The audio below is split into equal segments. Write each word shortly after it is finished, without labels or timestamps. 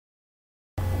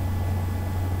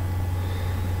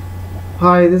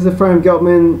Hi, this is Ephraim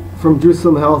Geltman from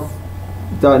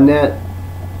JerusalemHealth.net.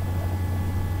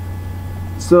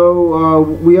 So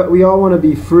we all want to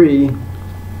be free,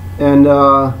 and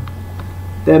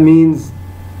that means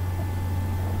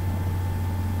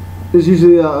there's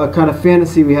usually a kind of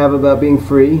fantasy we have about being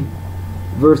free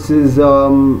versus a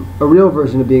real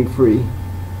version of being free.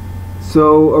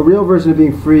 So a real version of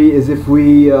being free is if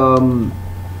we're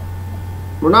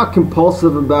not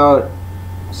compulsive about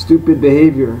stupid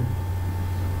behavior.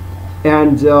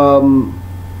 And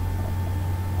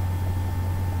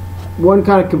one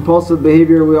kind of compulsive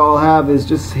behavior we all have is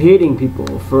just hating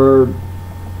people for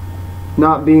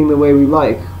not being the way we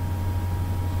like.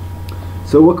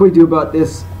 So what can we do about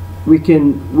this? We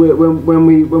can, when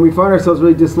we find ourselves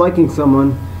really disliking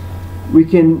someone, we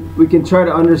can try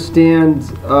to understand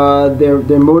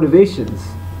their motivations.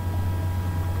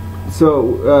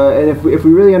 So and if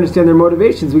we really understand their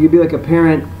motivations, we could be like a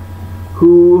parent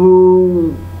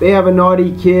who they have a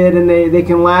naughty kid, and they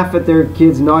can laugh at their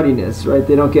kid's naughtiness, right?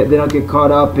 They don't get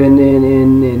caught up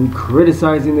in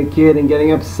criticizing the kid and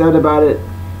getting upset about it.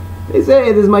 They say,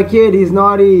 hey, this is my kid, he's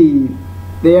naughty.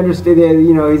 They understand that,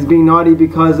 he's being naughty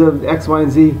because of X, Y,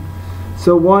 and Z.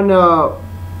 So one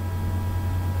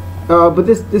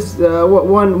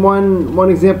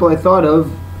example I thought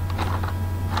of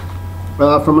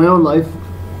from my own life,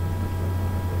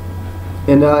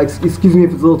 and excuse me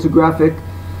if it's a little too graphic,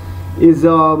 is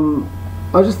I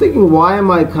was just thinking, why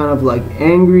am I kind of like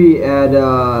angry at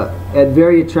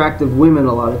very attractive women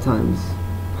a lot of times?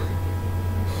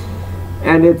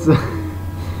 And I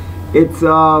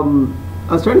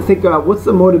was trying to think about what's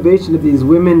the motivation of these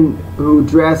women who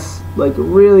dress like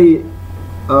really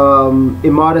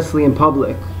immodestly in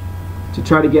public to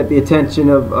try to get the attention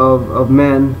of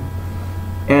men.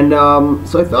 And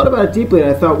so I thought about it deeply, and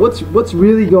I thought, what's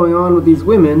really going on with these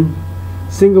women,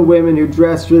 single women who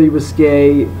dress really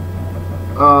risque,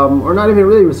 or not even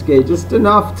really risque, just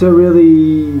enough to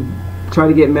really try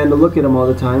to get men to look at them all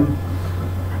the time.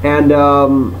 And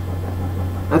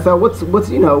I thought, what's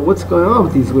going on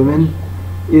with these women?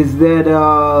 Is that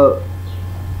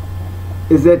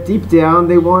deep down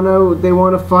they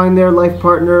want to find their life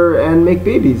partner and make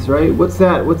babies, right? What's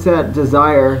that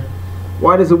desire?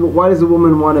 Why does a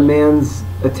woman want a man's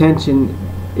attention?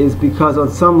 Is because on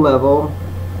some level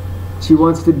she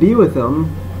wants to be with him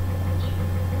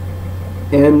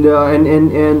and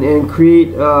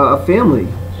create a family,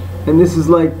 and this is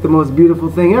like the most beautiful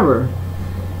thing ever.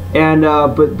 And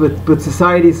but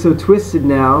society is so twisted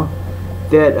now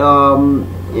that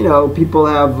people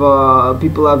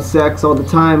have sex all the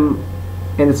time,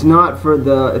 and it's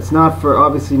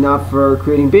obviously not for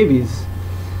creating babies.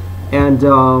 And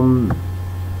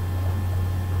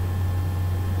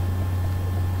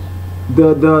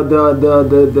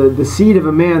the seed of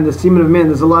a man, the semen of a man,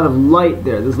 there's a lot of light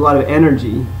there, there's a lot of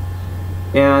energy,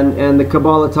 and the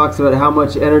Kabbalah talks about how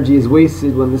much energy is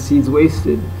wasted when the seed's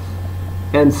wasted.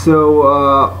 And so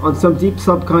on some deep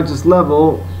subconscious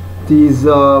level, these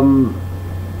a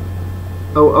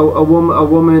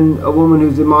woman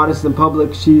who's immodest in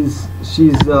public, she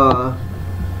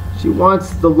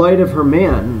wants the light of her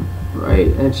man, right?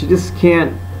 And she just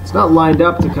can't, it's not lined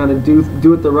up to kind of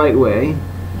do it the right way.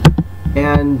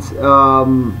 And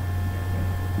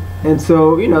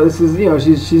so this is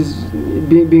she's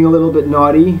being a little bit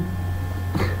naughty.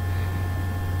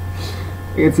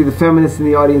 I can see the feminists in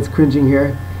the audience cringing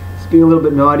here. It's being a little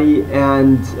bit naughty,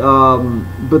 and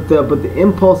but the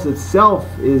impulse itself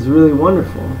is really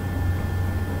wonderful.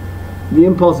 The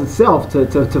impulse itself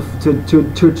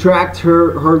to attract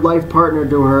her life partner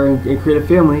to her and create a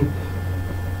family.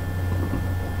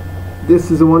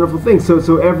 This is a wonderful thing. So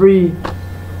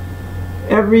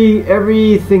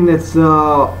everything that's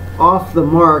off the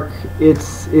mark,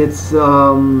 it's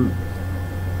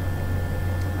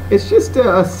just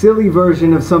a silly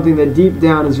version of something that deep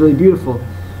down is really beautiful.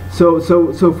 So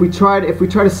if we try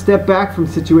to step back from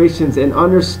situations and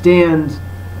understand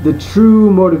the true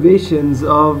motivations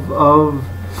of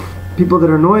people that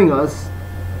are annoying us,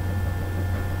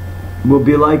 we'll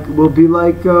be like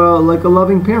a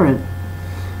loving parent.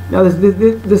 Now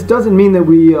this doesn't mean that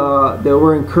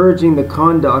we're encouraging the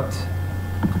conduct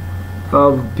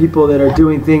of people that are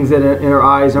doing things that in our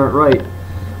eyes aren't right.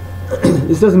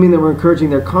 This doesn't mean that we're encouraging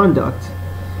their conduct.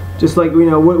 Just like,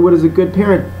 what does a good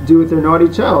parent do with their naughty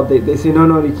child? They say,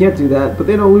 no, you can't do that, but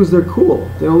they don't lose their cool.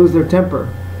 They don't lose their temper.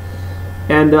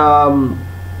 And Rav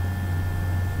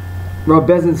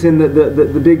Bezinson,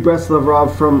 the big Breslov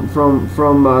Rav from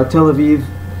Tel Aviv,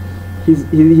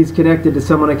 he's connected to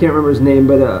someone, I can't remember his name,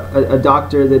 but a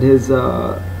doctor that his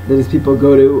people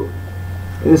go to.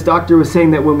 And this doctor was saying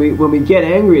that when we get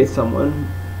angry at someone,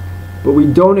 but we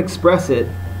don't express it.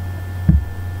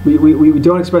 We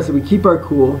don't express it. We keep our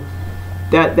cool.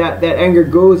 That anger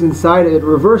goes inside. It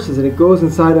reverses and it goes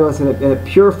inside of us, and it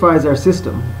purifies our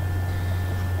system.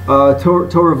 Torah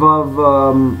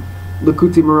Vav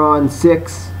Likutei Moharan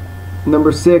 6,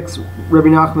 number 6. Rabbi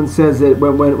Nachman says that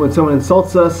when someone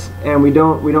insults us and we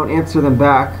don't answer them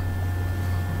back,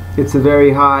 it's a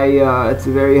very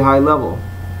high level.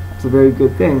 It's a very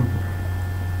good thing.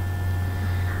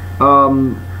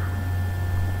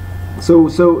 So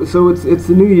it's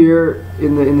the new year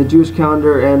in the Jewish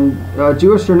calendar, and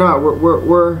Jewish or not,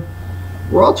 we're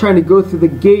all trying to go through the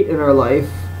gate in our life,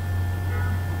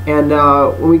 and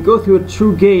when we go through a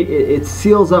true gate, it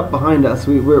seals up behind us.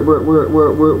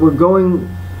 We're going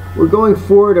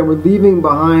forward, and we're leaving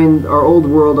behind our old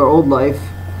world, our old life,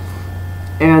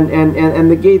 and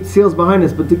the gate seals behind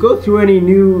us. But to go through any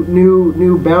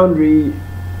new boundary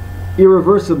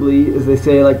irreversibly, as they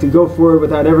say, like to go forward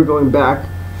without ever going back,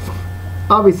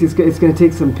 obviously it's going to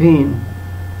take some pain.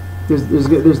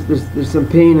 There's some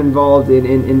pain involved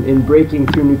in breaking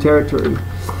through new territory.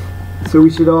 So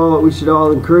we should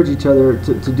all encourage each other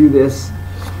to do this.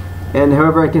 And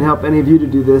however I can help any of you to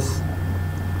do this,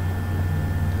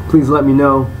 please let me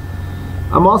know.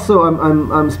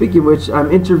 I'm speaking of which, I'm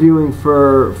interviewing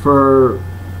for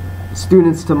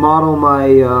students to model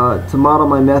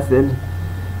my method,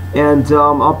 and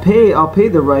I'll pay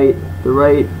the right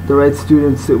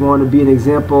students that want to be an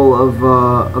example of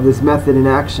this method in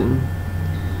action,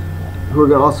 who are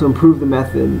going to also improve the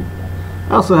method.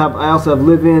 I also have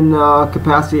live-in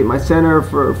capacity at my center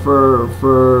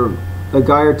for a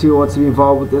guy or two who wants to be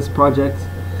involved with this project.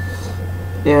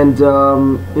 And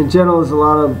in general, there's a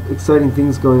lot of exciting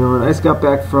things going on. I just got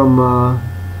back from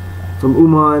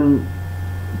Uman,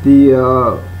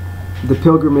 the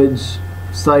pilgrimage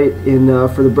site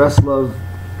for the Breslov.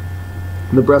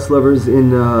 The Breslovers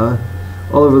in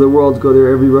all over the world go there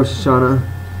every Rosh Hashanah,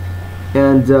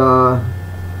 and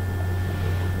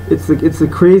it's the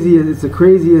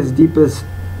craziest, deepest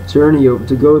journey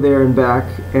to go there and back.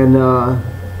 And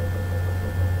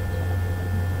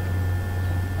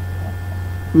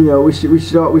we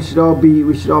should all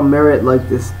merit like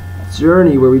this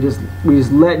journey where we just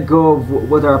let go of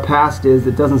what our past is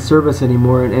that doesn't serve us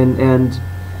anymore, and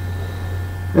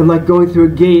like going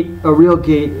through a real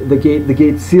gate, the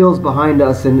gate seals behind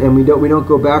us, and we don't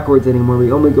go backwards anymore. We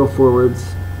only go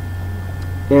forwards.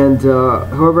 And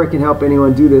however I can help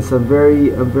anyone do this, I'm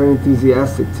very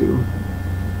enthusiastic to.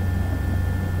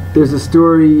 There's a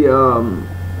story.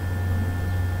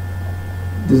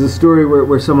 There's a story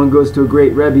where someone goes to a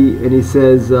great Rebbe, and he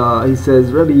says,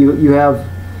 Rebbe, you have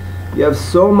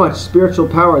so much spiritual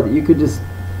power that you could just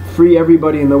free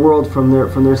everybody in the world from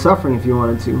their suffering if you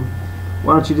wanted to.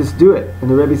 Why don't you just do it?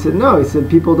 And the Rebbe said, no. He said,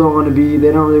 people they don't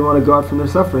really want to go out from their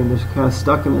suffering. They're kind of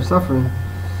stuck in their suffering.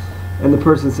 And the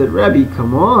person said, Rebbe,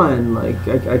 come on, like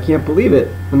I can't believe it.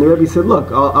 And the Rebbe said,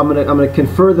 look, I'm gonna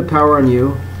confer the power on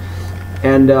you,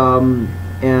 and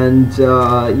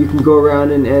you can go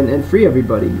around and free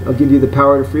everybody. I'll give you the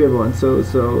power to free everyone. So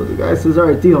the guy says, all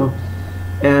right, deal.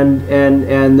 And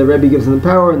the Rebbe gives him the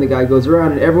power, and the guy goes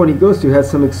around, and everyone he goes to has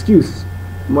some excuse.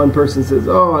 One person says,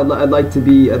 oh, I'd like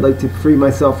to free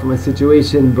myself from my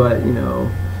situation, but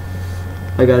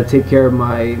I got to take care of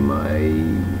my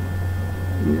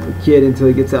kid until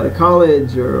he gets out of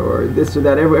college, or this or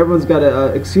that. Everyone's got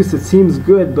an excuse that seems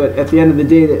good, but at the end of the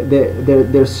day,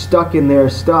 they're stuck in their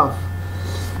stuff.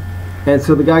 And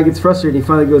so the guy gets frustrated. He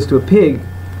finally goes to a pig,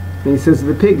 and he says to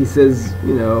the pig, he says,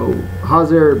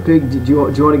 Hazer, pig, do you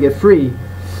want to get free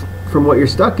from what you're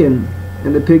stuck in?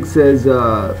 And the pig says,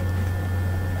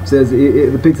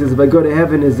 if I go to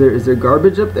heaven, is there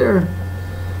garbage up there?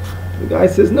 The guy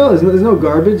says, no, there's no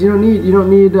garbage. You don't need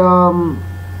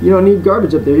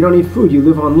garbage up there. You don't need food. You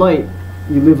live on light.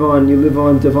 You live on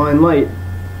divine light.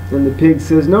 And the pig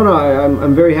says, no,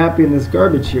 I'm very happy in this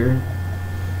garbage here.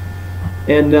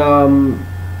 And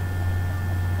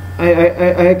I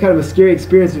had kind of a scary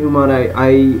experience in Uman.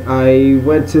 I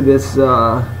went to this.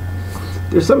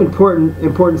 There's some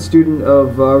important student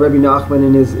of Rebbe Nachman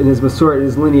in his Masorah, in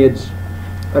his lineage.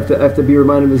 I have to be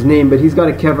reminded of his name, but he's got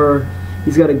a kever.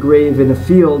 He's got a grave in a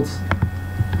field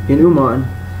in Uman.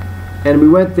 And we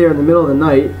went there in the middle of the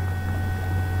night,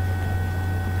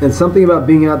 and something about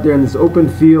being out there in this open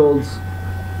field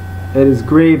at his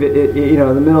grave, in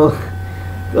the middle of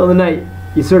the night,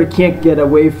 you sort of can't get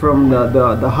away from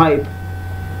the hype.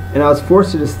 And I was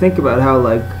forced to just think about how,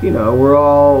 we're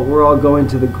all going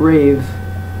to the grave,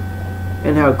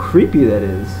 and how creepy that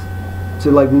is, to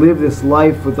live this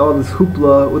life with all this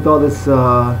hoopla, with all this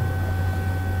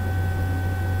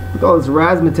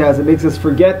razzmatazz. It makes us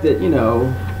forget that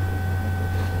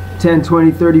 10,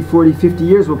 20, 30, 40, 50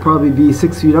 years we'll probably be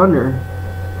 6 feet under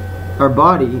our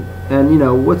body. And you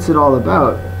know, what's it all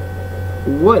about?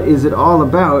 What is it all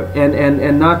about?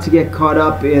 And not to get caught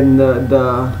up in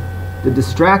the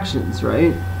distractions,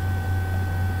 right?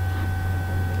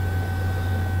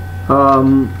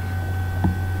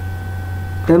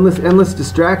 Endless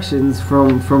distractions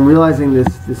from realizing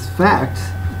this fact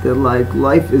that like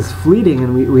life is fleeting,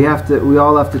 and we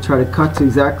all have to try to cut to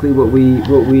exactly what we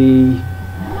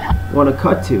want to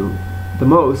cut to the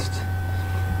most.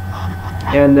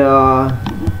 And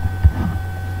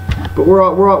but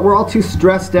we're all too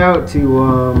stressed out to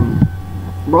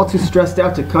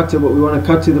cut to what we want to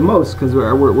cut to the most, because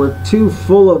we're too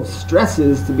full of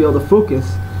stresses to be able to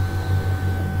focus.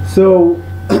 So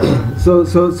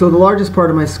the largest part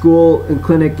of my school and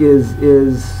clinic is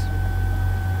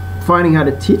finding how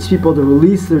to teach people to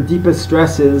release their deepest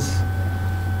stresses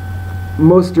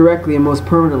most directly and most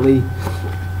permanently.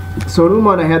 So in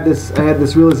Uman I had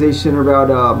this realization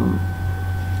about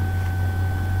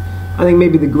I think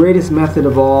maybe the greatest method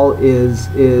of all is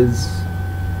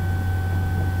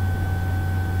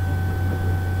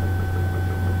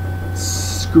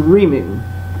screaming.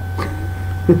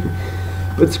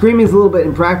 But screaming is a little bit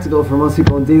impractical for most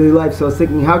people in daily life. So I was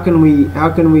thinking, how can we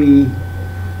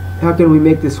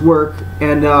make this work?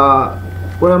 And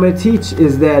what I'm going to teach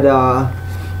is that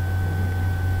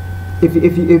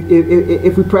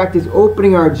if we practice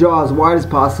opening our jaw as wide as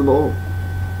possible,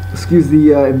 excuse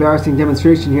the embarrassing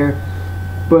demonstration here,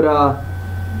 but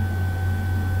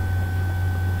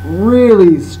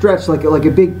really stretch like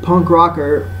a big punk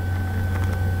rocker.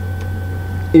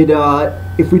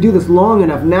 If we do this long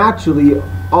enough, naturally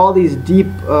all these deep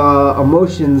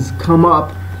emotions come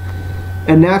up,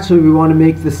 and naturally we want to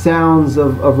make the sounds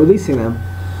of releasing them.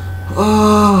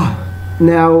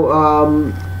 Now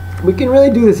we can really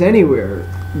do this anywhere.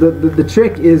 The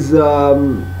trick is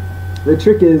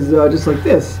just like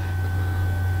this.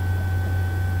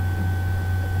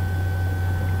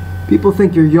 People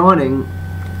think you're yawning,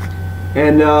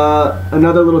 and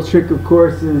another little trick, of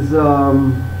course, is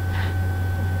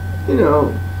you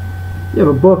know, you have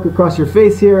a book across your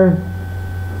face here.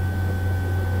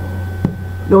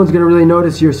 No one's going to really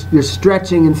notice you're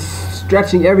stretching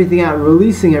everything out and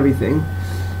releasing everything.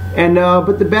 And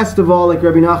but the best of all, like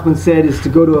Rabbi Nachman said, is to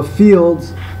go to a field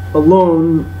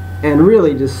alone and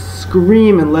really just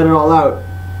scream and let it all out.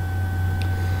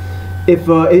 If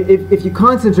you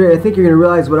concentrate, I think you're going to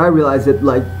realize what I realized, that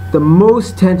like the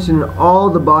most tension in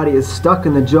all the body is stuck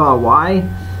in the jaw. Why?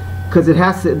 Because it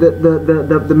has to,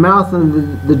 the mouth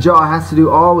and the jaw has to do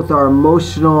all with our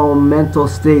emotional, mental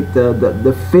state,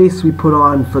 the face we put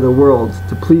on for the world,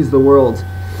 to please the world,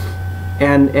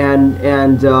 and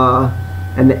the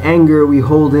anger we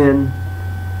hold in.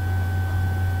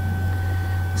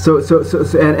 So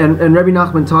and Rabbi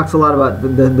Nachman talks a lot about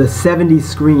the 70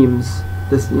 screams.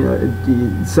 This, you know,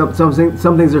 some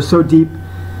things are so deep,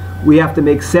 we have to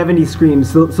make 70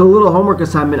 screams. So a little homework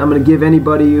assignment I'm going to give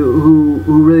anybody who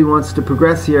really wants to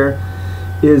progress here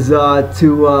is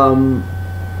to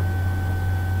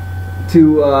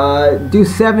do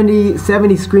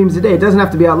 70 screams a day. It doesn't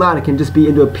have to be out loud. It can just be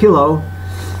into a pillow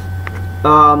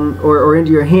or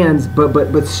into your hands,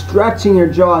 but stretching your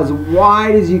jaw as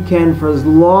wide as you can for as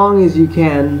long as you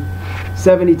can,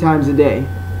 70 times a day.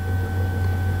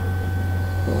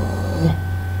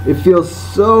 It feels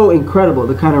so incredible,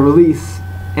 the kind of release,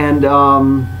 and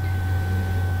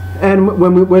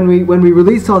when we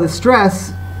release all the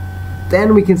stress,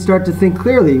 then we can start to think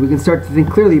clearly. We can start to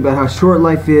think clearly about how short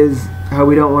life is, how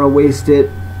we don't want to waste it.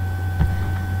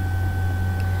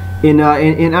 In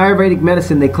Ayurvedic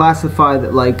medicine, they classify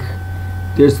that like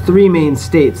there's 3 main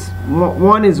states.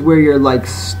 One is where you're like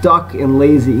stuck and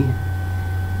lazy,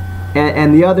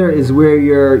 and the other is where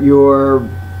you're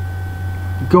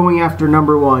going after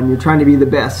number one. You're trying to be the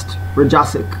best.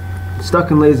 Rajasic.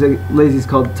 Stuck and lazy is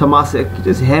called tamasic,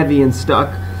 just heavy and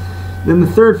stuck. Then the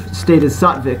third state is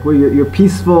sattvic, where you're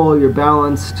peaceful, you're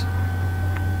balanced,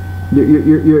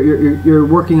 you're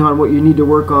working on what you need to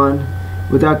work on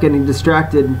without getting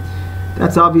distracted.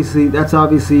 That's obviously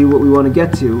what we want to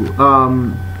get to.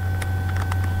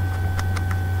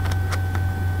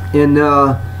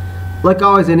 Like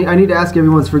always, I need to ask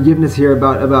everyone's forgiveness here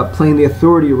about playing the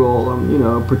authority role, you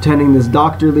know, pretending this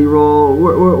doctorly role.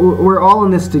 We're all in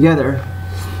this together.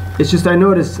 It's just I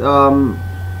notice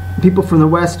people from the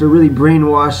West are really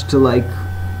brainwashed to like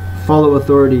follow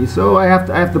authority. So I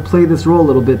have to play this role a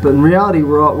little bit. But in reality,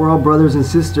 we're all brothers and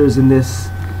sisters in this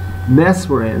mess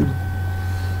we're in,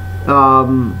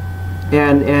 and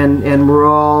we're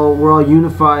all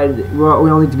unified. We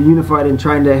all need to be unified in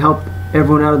trying to help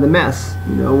everyone out of the mess.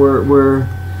 You know, we're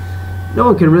no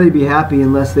one can really be happy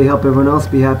unless they help everyone else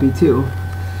be happy too.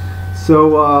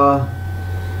 So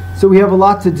so we have a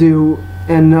lot to do,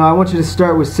 and I want you to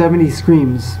start with 70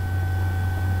 screams.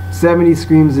 70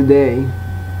 screams a day,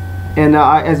 and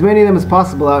as many of them as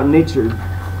possible out in nature.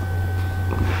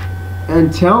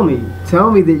 And tell me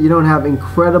that you don't have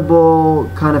incredible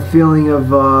kind of feeling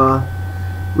of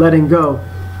letting go.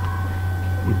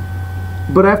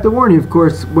 But I have to warn you, of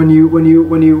course, when you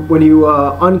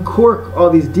uncork all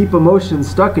these deep emotions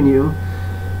stuck in you,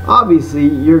 obviously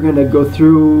you're gonna go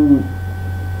through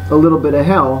a little bit of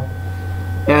hell,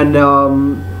 and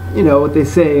you know what they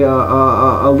say,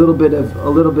 a little bit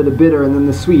of bitter and then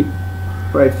the sweet,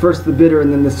 right? First the bitter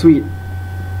and then the sweet.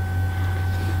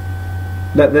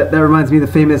 That reminds me of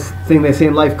the famous thing they say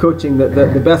in life coaching, that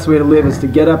the best way to live is to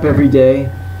get up every day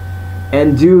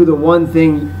and do the one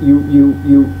thing you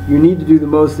need to do the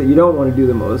most that you don't want to do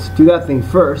the most. Do that thing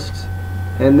first,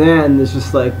 and then it's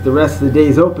just like the rest of the day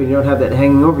is open. You don't have that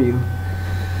hanging over you.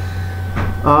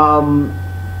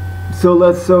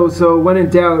 So when in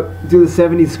doubt, do the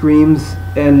 70 screams,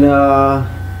 and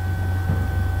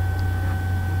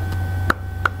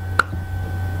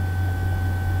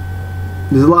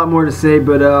there's a lot more to say,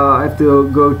 but I have to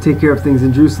go take care of things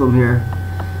in Jerusalem here.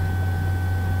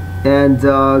 And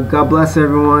God bless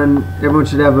everyone. Everyone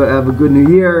should have a good New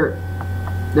Year.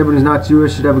 Everyone who's not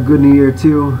Jewish should have a good New Year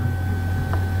too.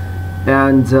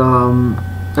 And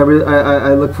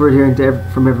I look forward to hearing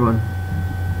from everyone.